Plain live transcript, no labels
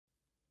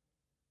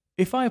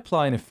If I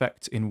apply an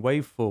effect in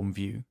waveform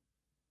view,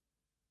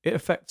 it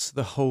affects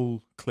the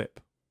whole clip.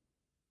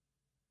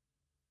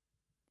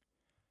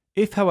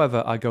 If,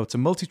 however, I go to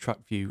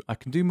multi-track view, I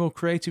can do more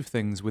creative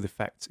things with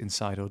effects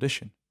inside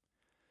Audition.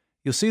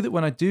 You'll see that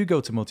when I do go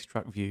to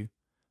multi-track view,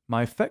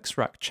 my effects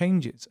rack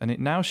changes and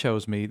it now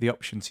shows me the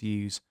option to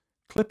use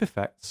clip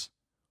effects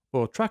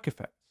or track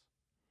effects.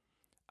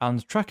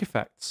 And track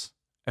effects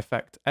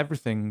affect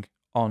everything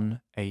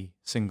on a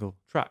single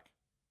track.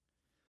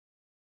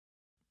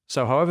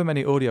 So however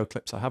many audio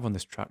clips I have on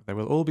this track, they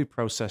will all be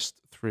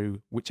processed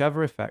through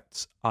whichever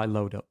effects I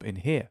load up in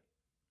here.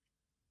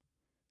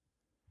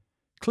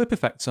 Clip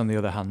effects, on the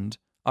other hand,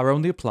 are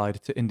only applied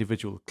to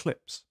individual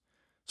clips.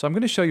 So I'm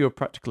going to show you a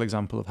practical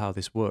example of how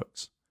this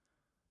works.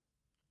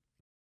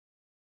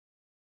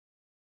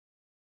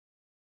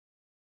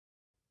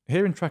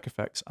 Here in track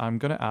effects, I'm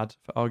going to add,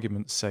 for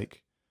argument's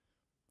sake,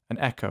 an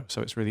echo,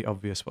 so it's really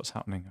obvious what's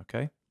happening,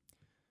 okay?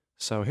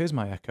 So here's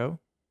my echo.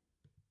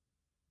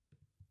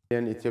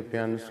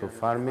 Ethiopians who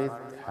farm it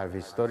have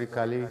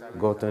historically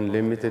gotten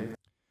limited.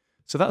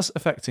 So that's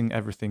affecting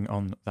everything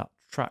on that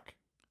track.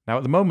 Now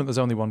at the moment there's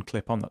only one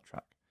clip on that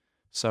track.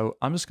 So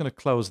I'm just going to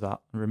close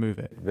that and remove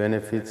it.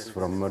 Benefits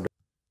from modern.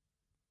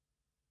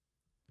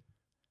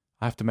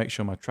 I have to make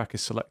sure my track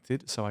is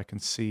selected so I can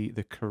see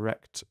the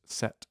correct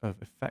set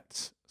of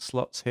effects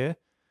slots here.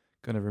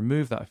 Going to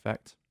remove that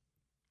effect.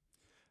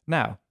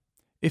 Now,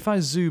 if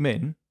I zoom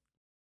in,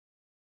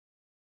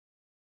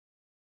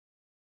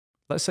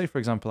 let's say, for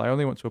example, I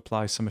only want to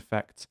apply some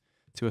effect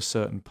to a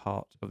certain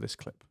part of this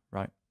clip,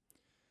 right?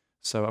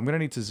 So I'm going to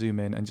need to zoom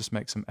in and just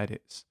make some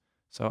edits.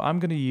 So I'm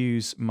going to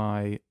use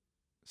my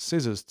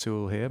scissors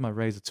tool here, my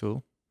razor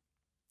tool,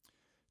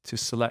 to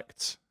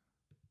select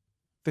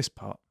this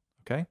part,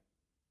 okay?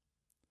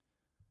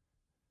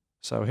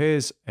 So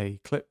here's a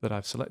clip that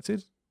I've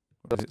selected.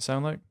 What does it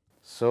sound like?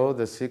 So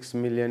the 6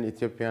 million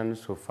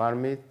Ethiopians who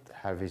farm it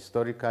have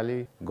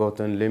historically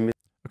gotten limited.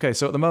 Okay,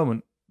 so at the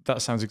moment, that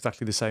sounds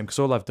exactly the same because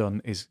all I've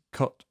done is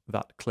cut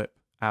that clip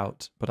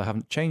out, but I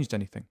haven't changed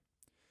anything.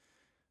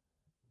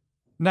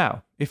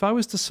 Now, if I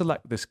was to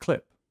select this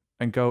clip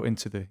and go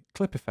into the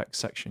clip effects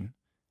section,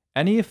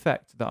 any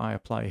effect that I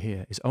apply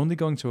here is only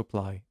going to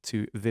apply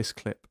to this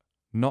clip,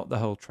 not the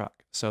whole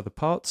track. So the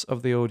parts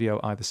of the audio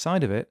either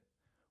side of it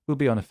will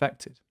be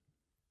unaffected.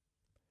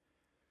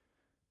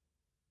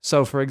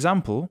 So for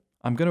example,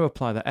 I'm going to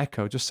apply the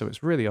echo just so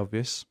it's really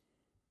obvious.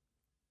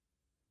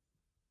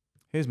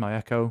 Here's my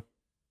echo.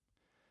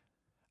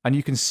 And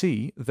you can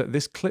see that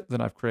this clip that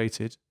I've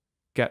created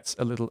gets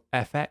a little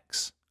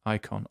FX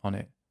icon on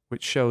it,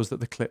 which shows that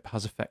the clip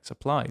has effects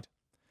applied.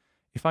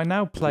 If I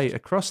now play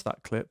across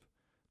that clip,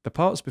 the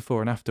parts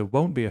before and after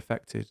won't be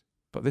affected,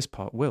 but this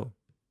part will.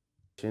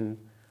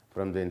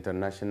 From the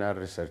international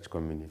research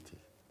community.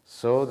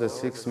 So the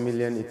 6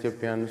 million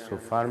Ethiopians who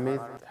farm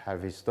it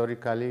have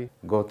historically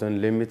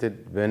gotten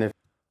limited benefit.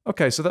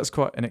 Okay, so that's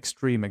quite an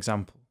extreme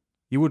example.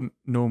 You wouldn't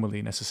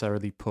normally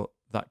necessarily put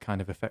that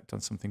kind of effect on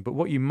something, but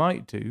what you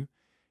might do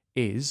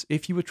is,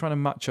 if you were trying to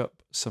match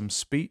up some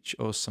speech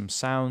or some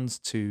sounds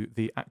to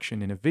the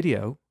action in a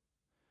video,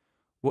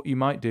 what you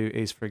might do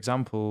is, for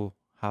example,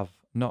 have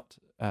not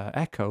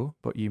echo,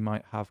 but you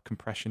might have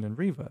compression and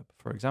reverb,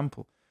 for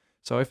example.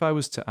 So if I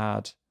was to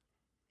add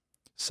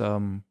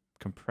some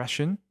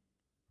compression,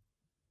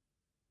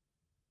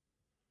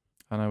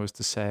 and I was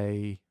to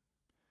say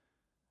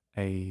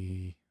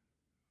a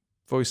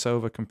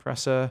voiceover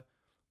compressor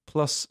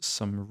plus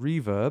some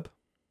reverb,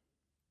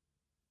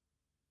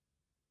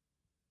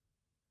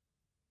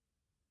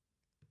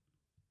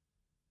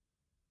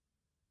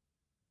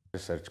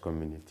 research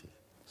community.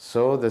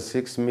 So the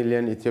 6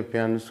 million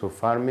Ethiopians who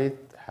farm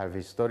it have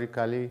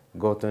historically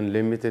gotten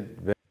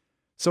limited.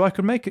 So I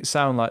could make it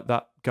sound like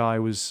that guy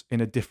was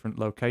in a different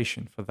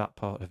location for that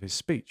part of his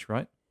speech,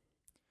 right?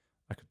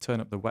 I could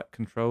turn up the wet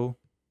control,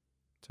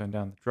 turn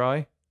down the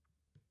dry.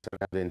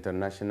 The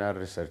international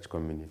research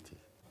community.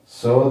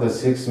 So the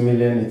 6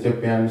 million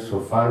Ethiopians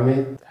who farm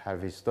it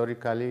have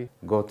historically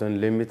gotten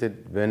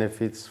limited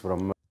benefits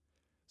from.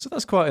 So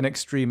that's quite an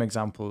extreme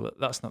example.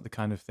 That's not the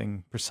kind of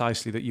thing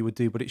precisely that you would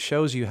do, but it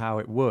shows you how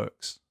it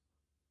works.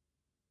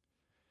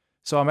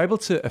 So I'm able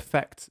to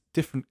affect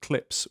different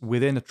clips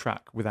within a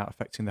track without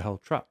affecting the whole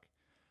track.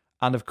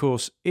 And of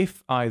course,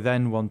 if I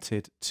then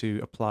wanted to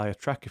apply a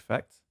track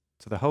effect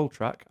to the whole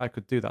track, I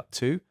could do that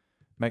too.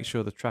 Make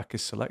sure the track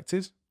is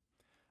selected,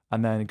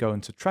 and then go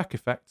into track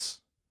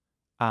effects,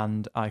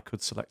 and I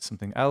could select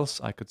something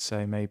else. I could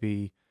say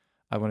maybe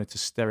I wanted to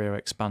stereo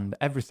expand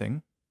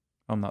everything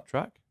on that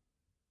track.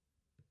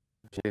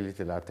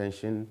 Little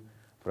attention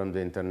from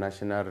the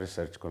international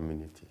research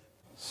community.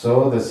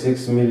 So the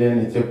 6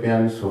 million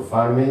Ethiopians who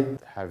farm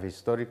it have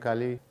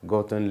historically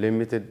gotten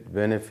limited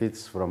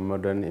benefits from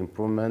modern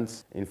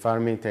improvements in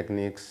farming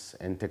techniques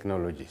and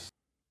technologies.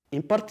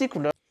 In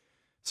particular,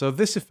 so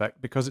this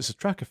effect, because it's a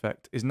track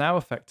effect, is now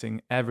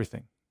affecting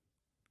everything,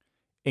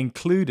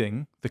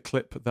 including the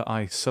clip that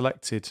I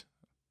selected,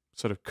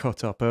 sort of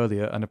cut up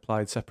earlier and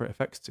applied separate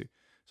effects to.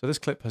 So this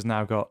clip has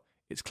now got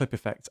its clip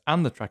effect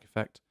and the track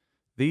effect.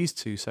 these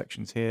two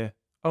sections here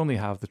only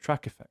have the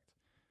track effect.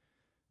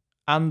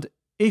 And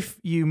if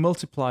you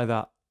multiply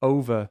that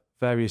over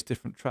various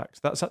different tracks,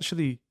 that's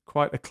actually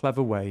quite a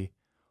clever way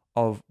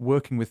of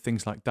working with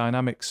things like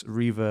dynamics,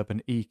 reverb,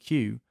 and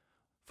EQ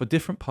for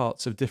different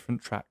parts of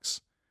different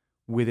tracks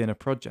within a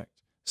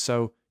project.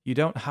 So you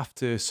don't have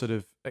to sort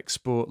of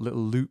export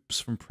little loops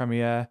from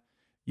Premiere.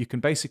 You can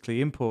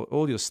basically import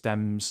all your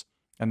stems,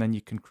 and then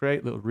you can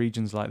create little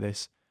regions like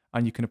this,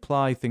 and you can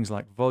apply things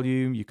like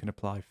volume, you can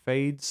apply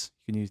fades,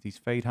 you can use these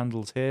fade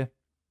handles here,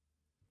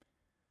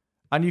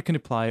 and you can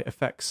apply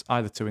effects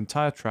either to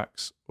entire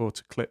tracks or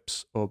to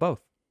clips or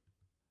both.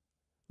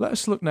 Let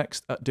us look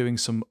next at doing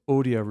some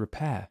audio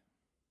repair.